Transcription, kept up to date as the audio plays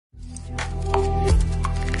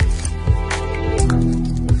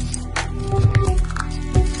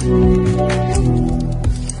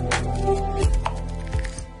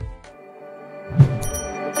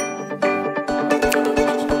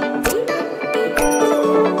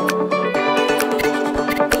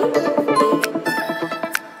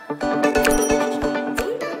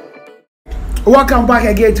Welcome back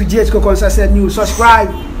again to GHK Consistent News. Subscribe,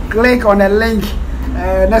 click on the link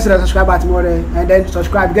next to the subscribe button more, and then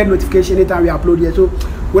subscribe, get notification anytime we upload here. So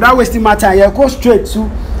without wasting my time, go straight to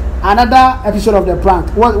another episode of the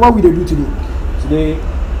prank. What will they do today? Today,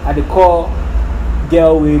 at the call,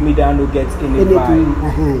 girl will me down to get any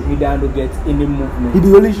vibe, me down to get any movement. It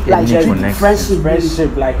be only like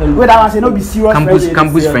friendship, like hello. Wait, I was saying no be serious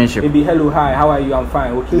campus friendship. It be hello, hi, how are you? I'm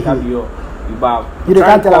fine. Okay, have you bow. You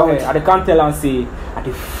can't tell her. I can't tell and say I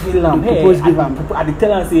dey feel am. Hey, I dey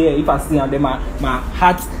tell and say hey, if I see am, then my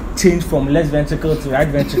heart change from left ventricle to right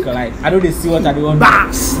ventricle. Like I don't see what I do.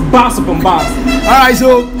 Bars upon bars. Alright,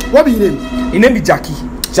 so what be your name? Your name be Jackie.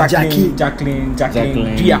 Jackie.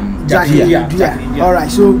 Dia.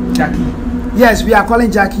 Alright, so Jackie. Yes, we are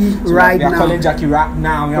calling Jackie right now. We are calling Jackie right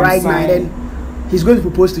now. Right now, then he's going to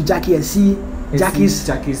propose to Jackie and see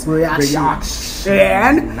Jackie's reaction.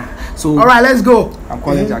 So all right, let's go. I'm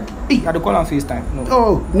calling Jackie. Hey, I do call on FaceTime. No.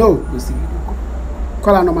 Oh no. Go see video call.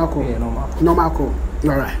 Call her normal call. Yeah, normal call.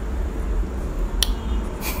 All right.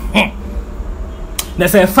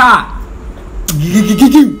 That's a far.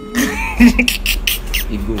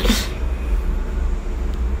 It goes.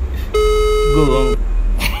 Go on.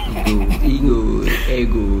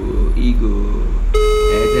 Ego.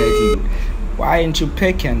 Why ain't you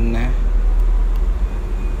picking?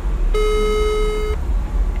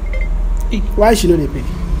 Why should they pick?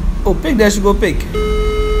 Oh, pick there should go pick.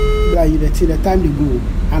 Like you see the time they go,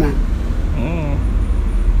 Anna.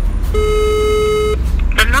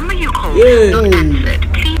 The number you called.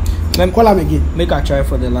 Then call him again. Make her try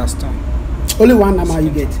for the last time. Only one number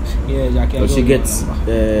you get. Yeah, Jackie. So she gets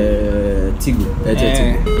Tigo.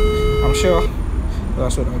 I'm sure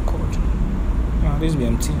that's what I called. Ah, this be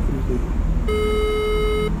empty.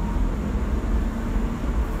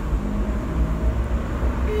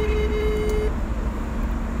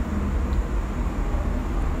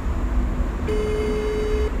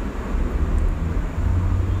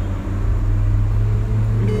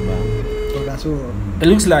 So it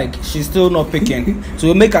looks like she's still not picking. So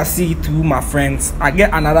we'll make her see through my friends. I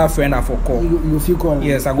get another friend I for call. You feel call?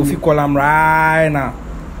 Yes, I go feel call him right now.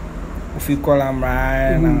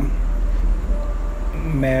 Now.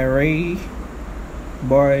 Mary,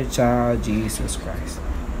 boy, child, Jesus Christ.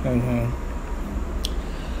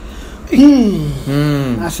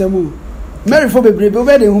 Asemu. Mary for baby,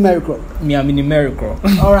 where they who Mary Crow? Me, I'm in the Mary Crow.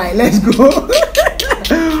 All right, let's go.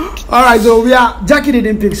 All right, so Jackie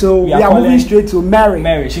didn't pick, so we are moving straight to Mary.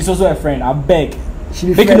 Mary, she's also a friend. I beg.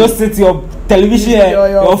 Make you not sit your television,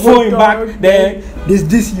 your phone back there.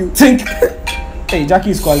 This you think. Hey,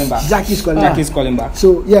 Jackie is calling back. Jackie's calling back.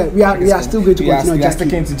 So yeah, we are still going to continue. We are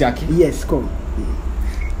sticking to Jackie. Yes, come.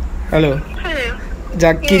 Hello. Hello.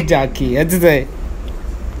 Jackie. What is it?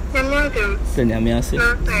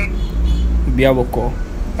 Be able to call.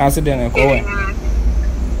 Answer then. Okay.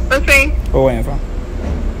 Oh, whatever.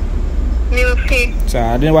 So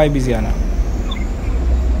I didn't why busy now.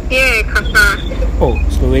 Yeah, Kasa. Oh,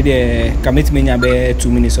 so we there commit me about 2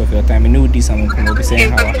 minutes of your time. I know this I'm going to be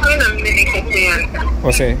saying how.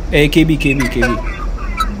 What's it? Hey, KB.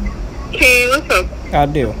 Hey, what's up? I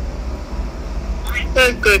do.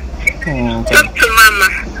 That's good. Talk to Mama.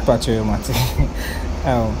 Pacho Mati.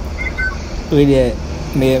 We there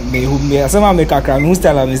me some make a crowd. Who's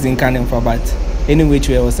telling me in Canon for but anyway,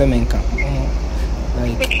 we was saying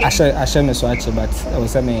like I share me swatch, but I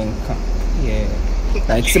was saying yeah.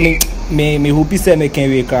 Like me hope say me can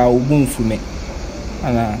wake up boom for me.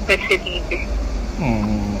 And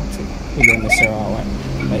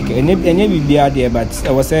like any be there, but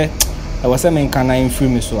I was saying can I free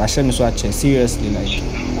me so I share me swatch seriously like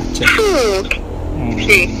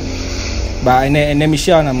but and then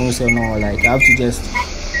Michelle and I'm also no like I have to just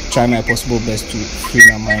try my possible best to free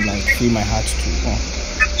my mind, like free my heart to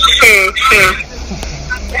Sure.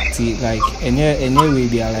 See, like anyway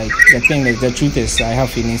they are like the thing is the truth is I have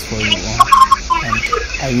feelings for you and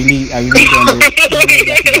I really don't know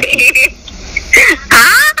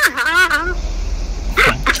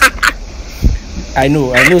I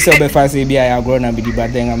know so before say be I have grown up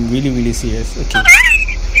but then I'm really serious. Okay.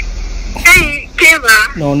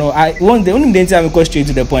 No, I want the only thing I go straight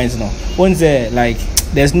to the point now. Once like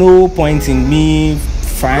there's no point in me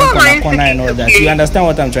frying corner and all that. You understand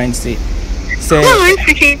what I'm trying to say? Say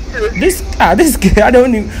this I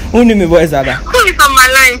don't only me voice that. Who is on my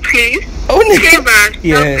line, please? Only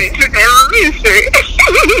yes.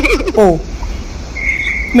 Oh,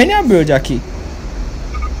 many bro Jackie.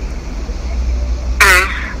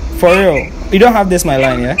 For real, you don't have this my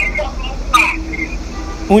line, yeah?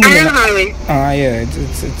 I don't have it. Yeah,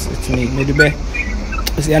 it's me. Maybe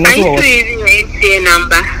See, Are you still using your MTN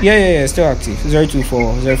number? Yeah, still active.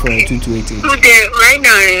 024-048-2288. So there, right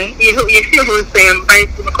now, you see who's saying buy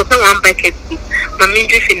because one bucket. Mommy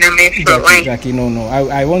just in a mess for why? Jackie, no.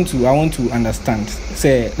 I want to understand.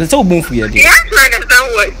 Say, let's all boom for you. You have to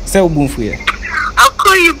understand what? Say boom for you. I'll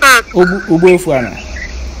call you back. Boom for Anna.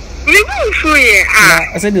 You boom for you.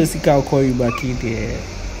 I said I'll call you back here.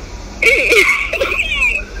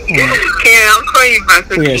 Okay, I'll call you back.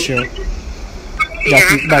 Okay? Oh yeah, sure.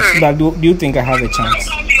 Yeah, But do you think I have a chance?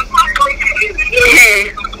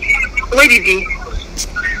 Yeah. What did he?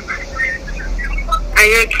 Are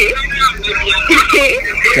you okay?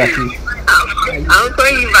 Jackie. I'll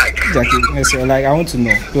call you back. Jackie, listen, like I want to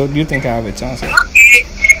know. Do you think I have a chance?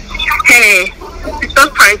 Hey,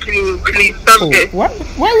 stop pranking me, please. Stop this. What?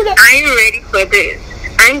 Why would I? I ain't ready for this.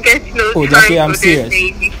 I ain't getting no time Jackie, I'm for serious.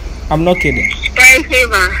 this, baby. I'm not kidding. Hey,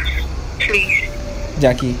 favor, please.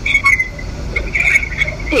 Jackie.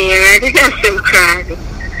 Yeah, I think I'm still crying.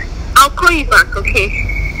 I'll call you back, okay?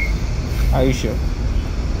 Are you sure?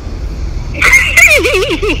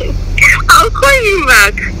 I'll call you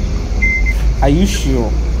back. Are you sure?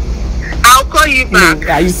 I'll call you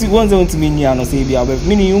back. You see, once I want to meet you, I'll say,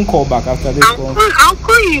 meaning you call back after this call. I'll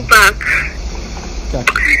call you back.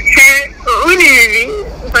 Jackie. Hey, really?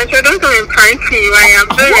 But you don't come and prank me, right? I'm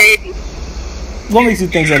not ready. What makes you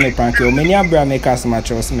think I'm a prank you? Many of them make us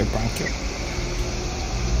match us me prank you.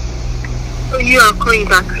 You are calling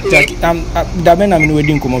back. Jackie, that man I'm in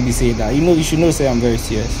wedding come up be say that. You should know say I'm very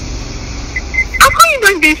serious. I'll call you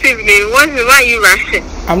back this evening. Why are you rushing?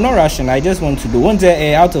 I'm not rushing. I just want to do. Once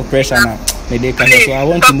out of pressure now, so I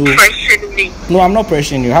want to know. Pressuring me. No, I'm not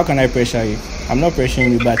pressuring you. How can I pressure you? I'm not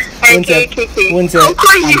pressuring you, but once I'll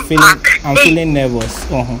call you back. I'm feeling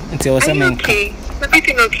nervous. Until Are you okay?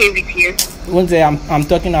 Everything okay with you? Once I'm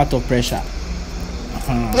talking out of pressure.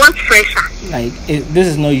 What pressure? Like this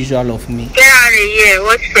is not usual of me. Get out of here.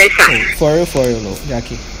 What pressure? For real,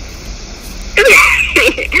 Jackie.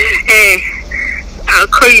 Hey, I'll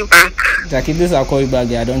call you back. Jackie, this I'll call you back.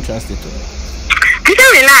 I don't trust it. I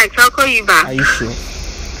don't relax. I'll call you back. Are you sure?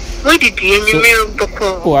 What did you do?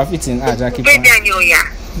 Oh, I've eaten. Jackie.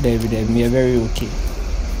 David, me are very okay.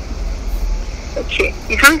 Okay,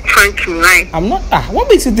 you can't prank me, right? I'm not. What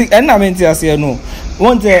makes you think? And I meant to say no.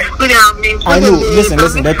 I know. Listen.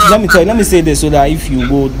 Let me say this so that if you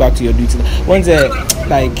go back to your duty, once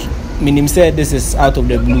like Minim said this is out of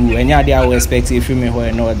the blue, and yeah, they are expecting if you may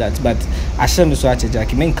and all that. But I shouldn't so much,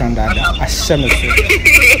 Jackie. Men can't that. I shouldn't. I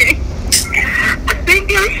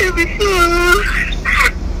think I should be sure.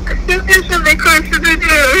 I think I should be considered.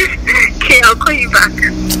 Okay, I'll call you back.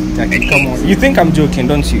 Jackie, come on. You think I'm joking,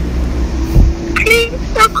 don't you? Please,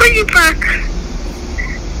 I'll call you back.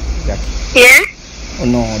 Jackie. Yeah? Oh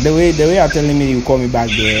no, the way you're telling me you call me back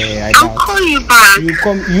there, I'll call you back.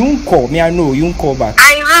 You won't call me. I know you won't call back.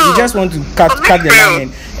 I will. You just want to cut the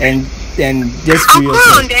line and just I'll free call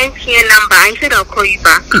yourself. on the MTN number. I said I'll call you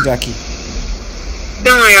back. Hey, Jackie.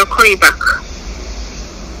 Don't worry, I'll call you back.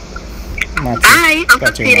 Bye. I'll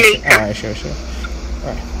talk to you later. Alright, sure.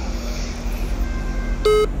 Alright.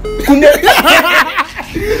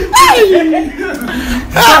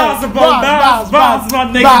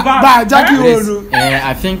 Jackie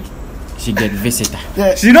I think she get visitor.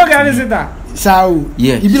 She don't get visitor. So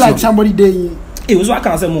yeah, you be like somebody there. It was what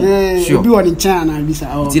can I say more. Sure. Be one in China and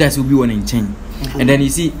visa. See that will be one in China. And then you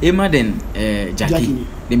see Emma then Jackie.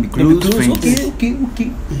 Then be close friends. Okay.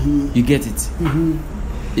 You get it.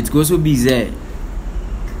 It goes so busy.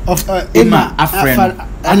 Of Emma, a friend.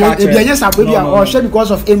 And if you just have baby or share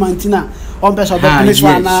because of Emma and Tina on person of the police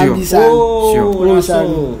one now visa. Sure.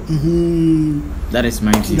 That is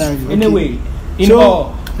my view. Anyway,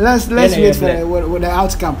 let's wait for the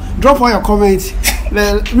outcome. Drop all your comments.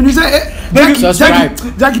 When you say subscribe.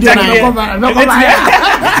 Jackie, no comment.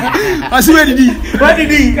 I see where did he?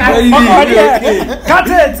 Cut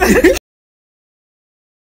it.